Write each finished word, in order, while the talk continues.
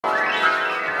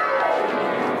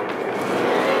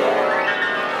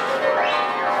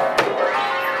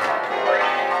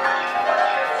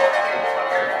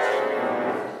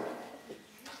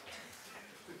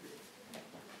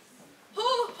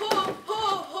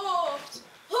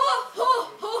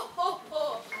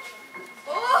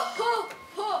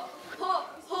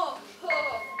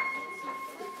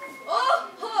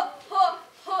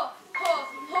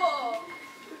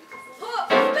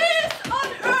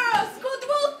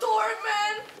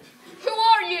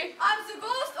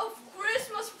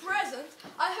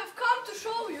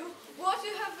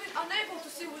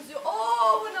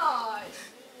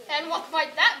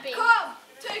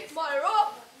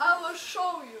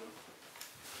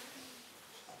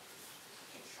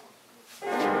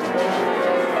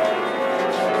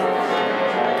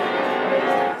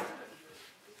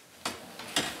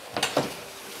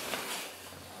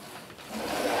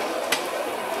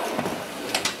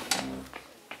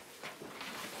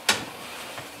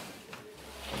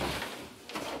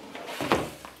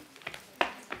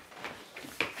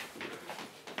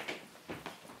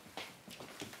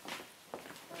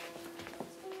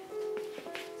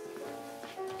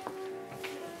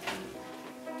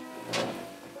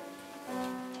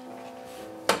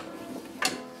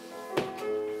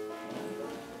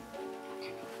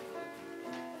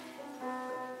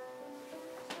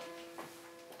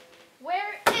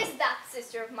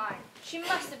mind. She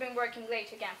must have been working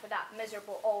late again for that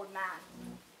miserable old man.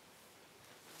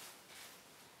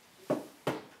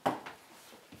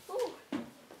 Ooh.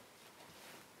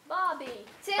 Bobby,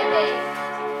 Timmy.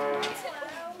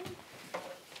 Hello.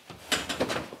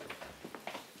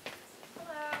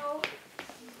 Hello.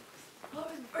 Oh,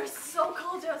 it's so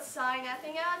cold outside.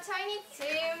 Nothing our tiny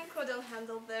Tim couldn't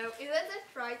handle though. Isn't it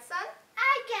right, son?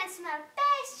 I can smell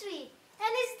pastry.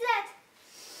 And is that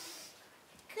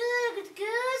good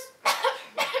goose?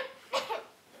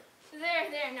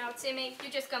 There now, Timmy. You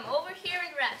just come over here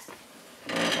and rest.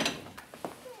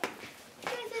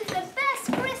 This is the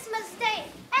best Christmas day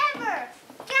ever.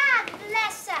 God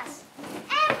bless us,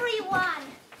 everyone.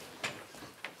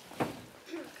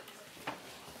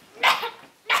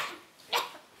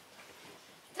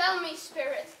 Tell me,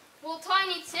 Spirit, will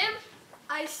Tiny Tim?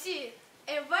 I see.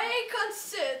 A way can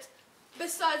sit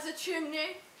beside the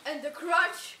chimney and the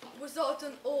crutch without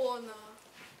an owner.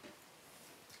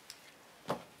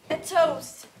 A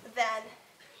toast, then,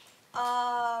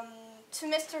 to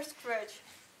Mr. Scrooge.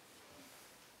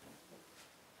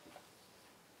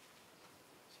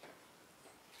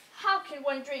 How can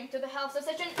one drink to the health of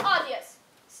such an odious,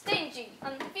 stingy,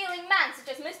 unfeeling man such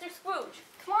as Mr. Scrooge?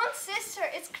 Come on, sister,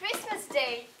 it's Christmas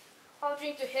Day. I'll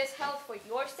drink to his health for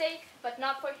your sake, but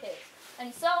not for his.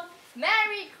 And so,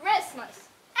 Merry Christmas!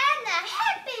 And a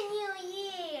Happy New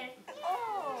Year.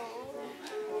 Oh.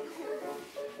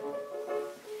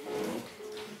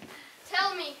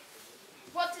 Tell me,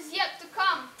 what is yet to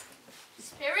come?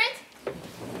 Spirit?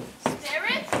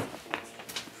 Spirit?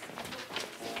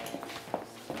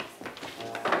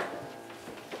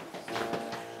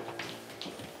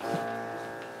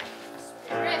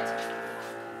 Spirit?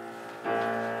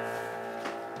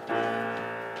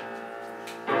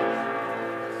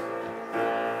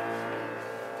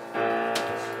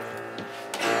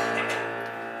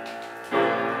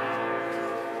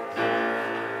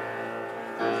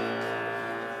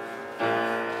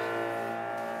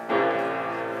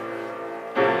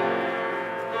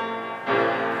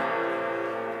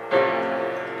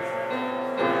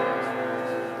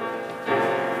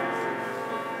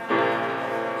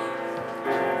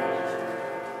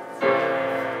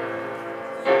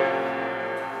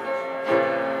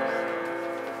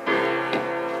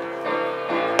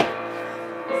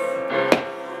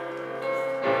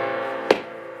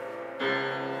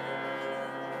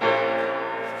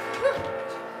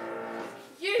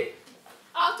 You,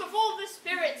 out of all the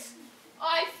spirits,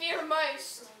 I fear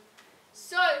most.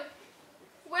 So,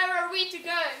 where are we to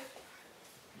go?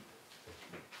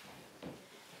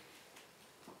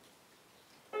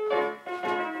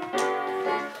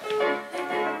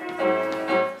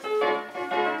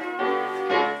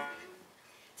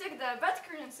 Take the bed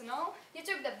curtains and all. You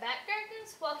took the bed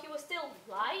curtains while he was still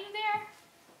lying there?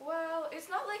 Well, it's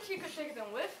not like you could take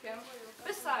them with him.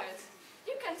 Besides,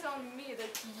 you can tell me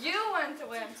that you went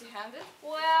away empty-handed.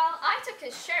 Well, I took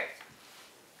his shirt.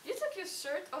 You took his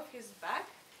shirt off his back?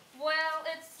 Well,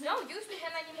 it's no use to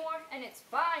him anymore, and it's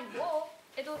fine wool.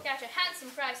 It'll catch a handsome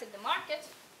price at the market.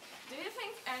 Do you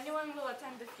think anyone will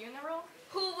attend the funeral?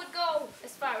 Who would go?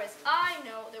 As far as I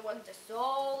know, there wasn't a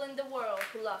soul in the world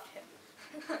who loved him.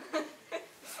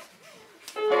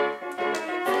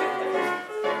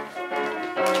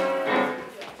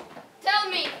 Tell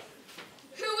me,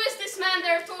 who is this man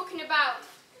they're talking about?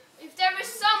 If there is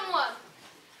someone,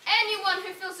 anyone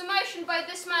who feels emotion by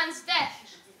this man's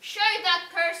death, show that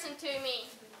person to me.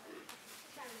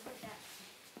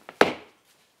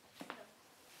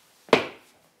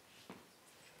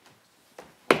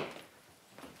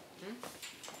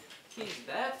 He's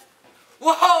dead?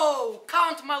 Whoa!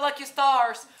 Count my lucky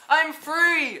stars! I'm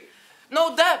free!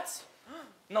 No debts!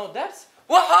 No debts?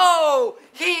 Whoa!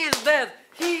 He is dead!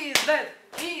 He is dead!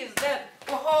 He is dead!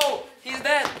 Whoa! He's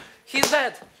dead! He's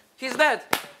dead! He's dead!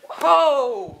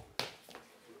 Whoa!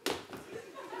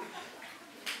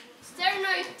 Is there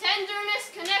no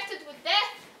tenderness connected with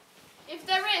death? If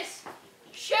there is,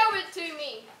 show it to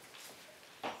me.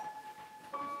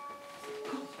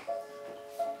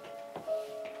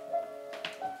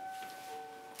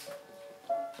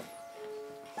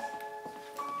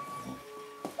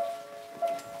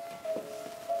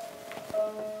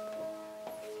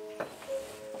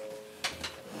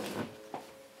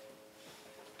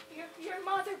 Your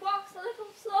mother walks a little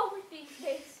slower these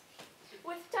days.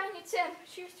 With Tiny Tim,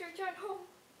 she used to return home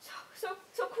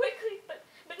so quickly, but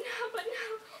now.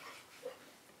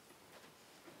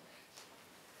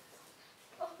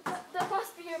 Oh, that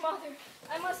must be your mother.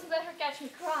 I mustn't let her catch me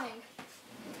crying.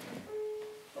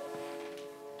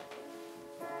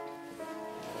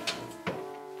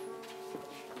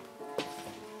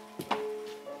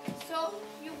 So,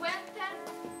 you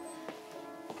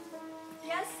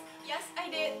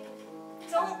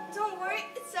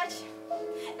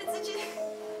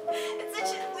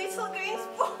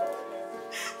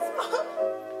Small.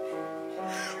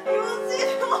 You will see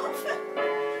it often.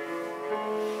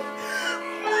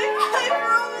 I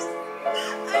promise.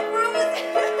 I promise you.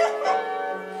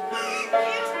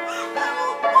 I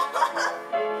will walk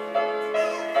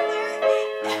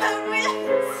every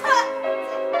inside.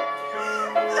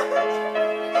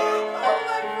 Oh,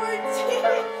 my poor teeth.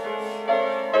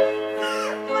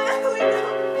 My little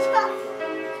child.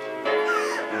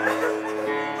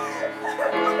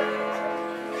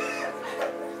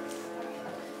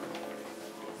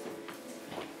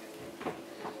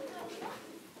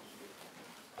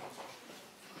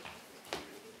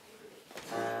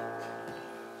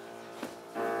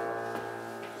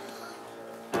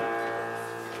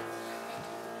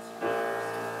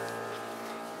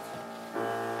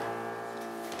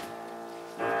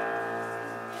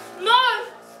 No!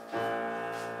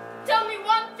 Tell me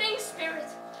one thing, Spirit.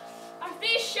 Are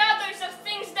these shadows of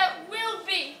things that will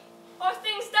be, or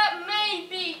things that may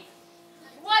be?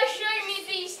 Why show me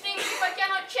these things if I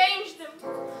cannot change them?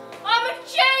 I'm a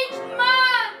changed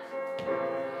man!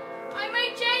 I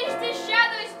may change these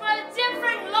shadows by a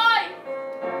different life.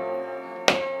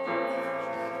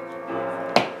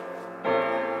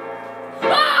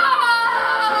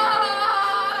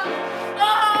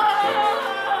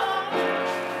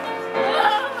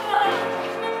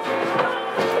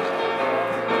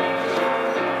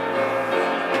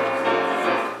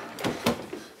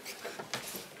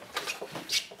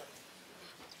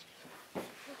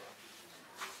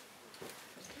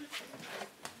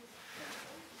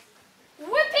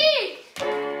 Whippy!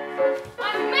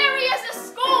 I'm merry as a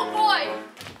schoolboy.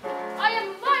 I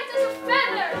am light as a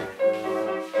feather.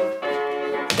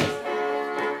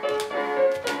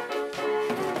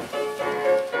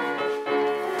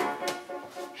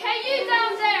 Hey, you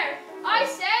down there! I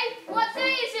say, what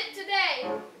day is it today?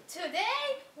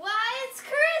 Today? Why, it's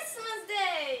Christmas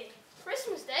Day!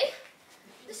 Christmas Day?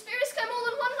 The spirits come all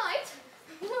in one night?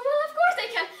 Well, of course they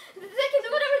can. They can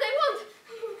do whatever they want.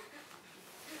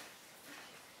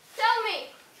 Tell me,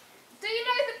 do you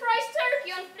know the prize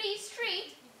turkey on Fleet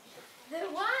Street? The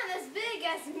one as big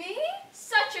as me?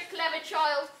 Such a clever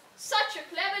child. Such a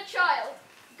clever child.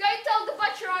 Go tell the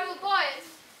butcher I will buy it.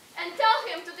 And tell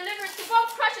him to deliver it to Bob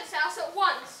Cratchit's house at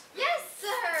once. Yes,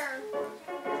 sir!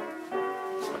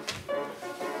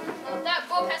 Now that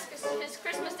Bob has his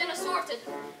Christmas dinner sorted,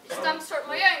 it's time to sort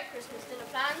my own Christmas dinner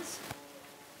plans.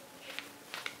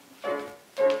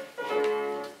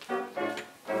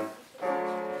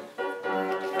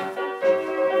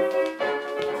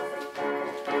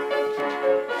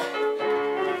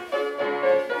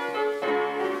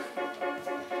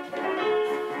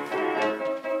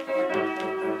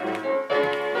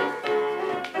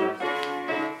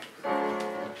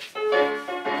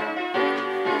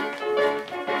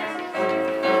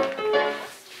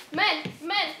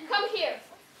 Men, come here.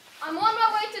 I'm on my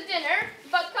way to dinner,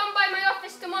 but come by my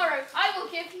office tomorrow. I will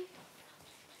give you...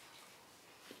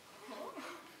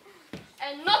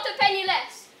 And not a penny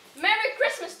less. Merry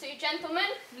Christmas to you, gentlemen.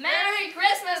 Merry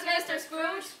Christmas, Mr.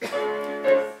 Scrooge!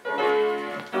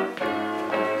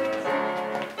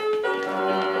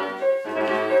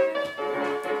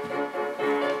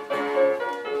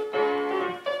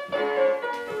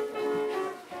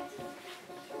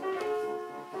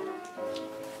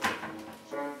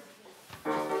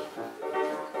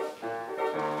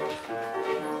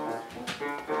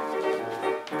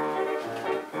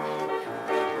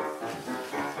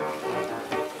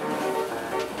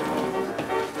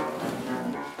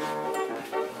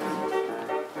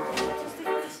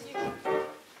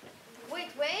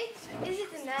 Wait, is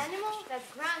it an animal that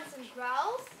grunts and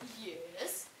growls?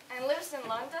 Yes. And lives in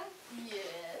London?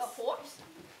 Yes. A horse?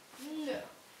 No.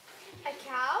 A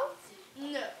cow?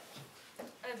 No.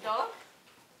 A dog?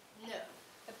 No.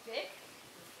 A pig?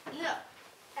 No.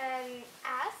 An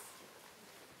ass?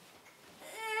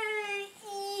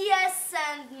 Yes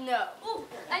and no. Ooh,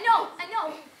 I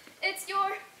know. It's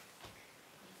your...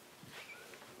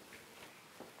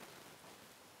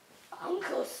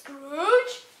 Uncle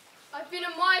Scrooge? I've been a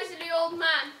miserly old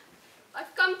man.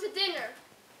 I've come to dinner,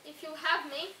 if you'll have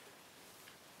me.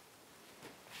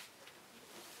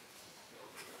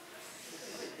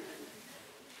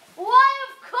 Why,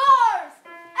 of course!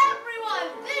 Everyone,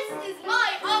 this is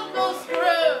my Uncle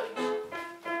Scrooge!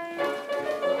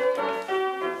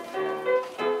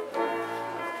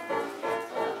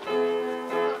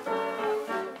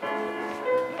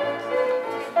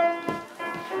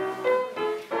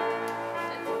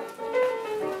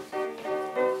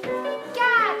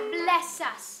 God bless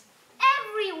us,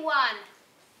 everyone.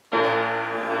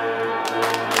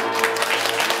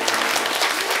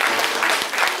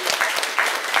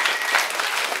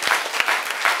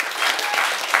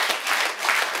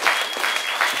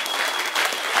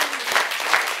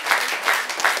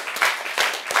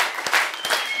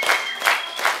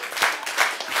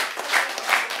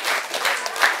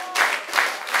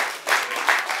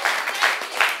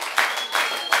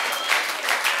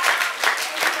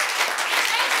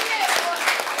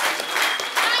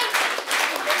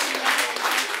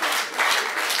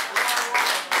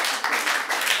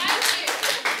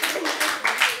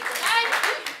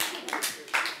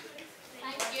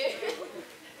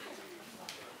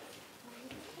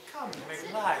 Come, make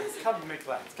lights. Come, make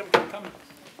lights. Come, come, come. I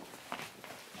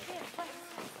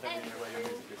don't even know where your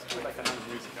music is. I'd like to hand the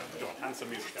music out. Go on, hand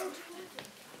some music out.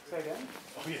 Say again?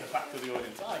 Oh yeah, back to the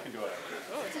audience. I can do it.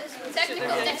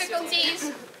 Technical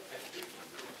difficulties.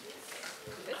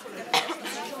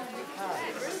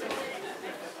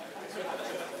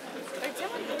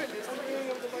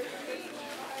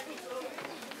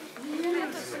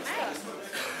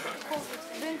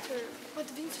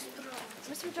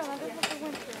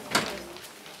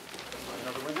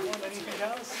 Another winter one? Anything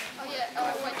else? Oh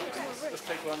yeah, wait. Let's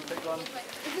take one, take one.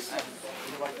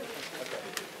 Okay.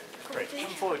 Great.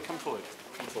 Come forward, come forward.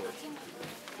 Come forward.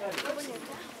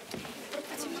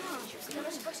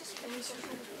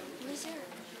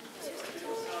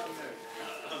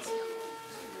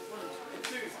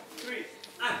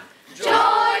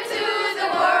 Joy to the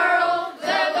world,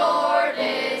 the Lord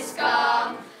is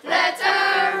come. Let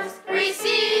earth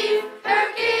receive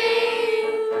her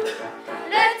King.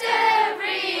 Let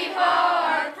every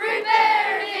heart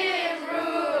prepare him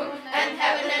room. And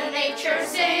heaven and nature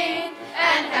sing,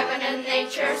 and heaven and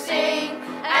nature sing,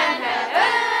 and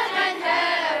heaven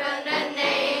and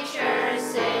nature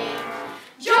sing.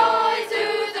 Joy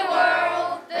to the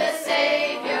world, the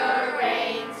Savior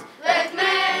reigns. Let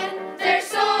men their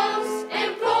songs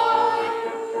employ,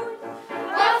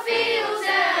 while fields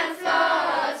and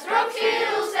floods, rock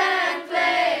hills and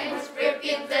plains,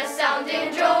 repeat the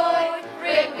sounding joy,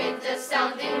 repeat the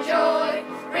sounding joy,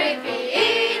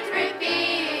 repeat,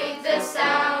 repeat the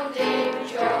sounding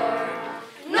joy.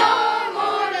 No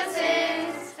more than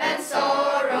sins and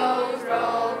sorrows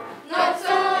roll, no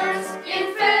thorns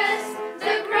infest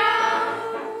the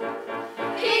ground.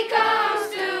 He comes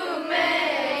to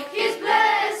make his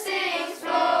blessings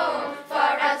flow,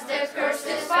 far as the curse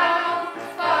is found,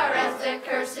 far as the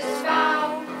curse is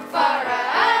found, far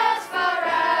as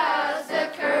the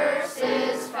curse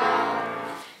is found.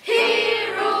 He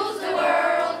rules the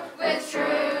world with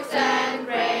truth and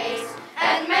grace,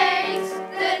 and makes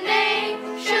the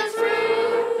nations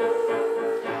rule.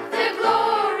 The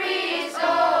glories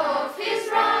of his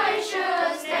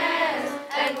righteousness,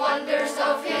 and wonders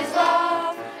of his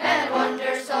love, and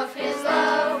wonders of his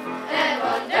love,